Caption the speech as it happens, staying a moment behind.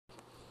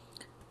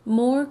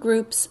More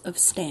groups of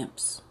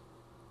stamps.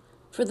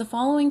 For the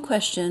following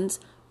questions,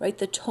 write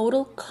the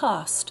total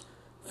cost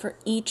for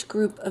each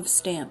group of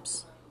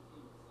stamps.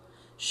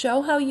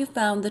 Show how you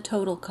found the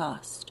total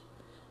cost.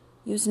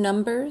 Use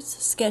numbers,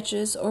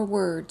 sketches, or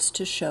words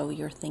to show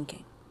your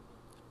thinking.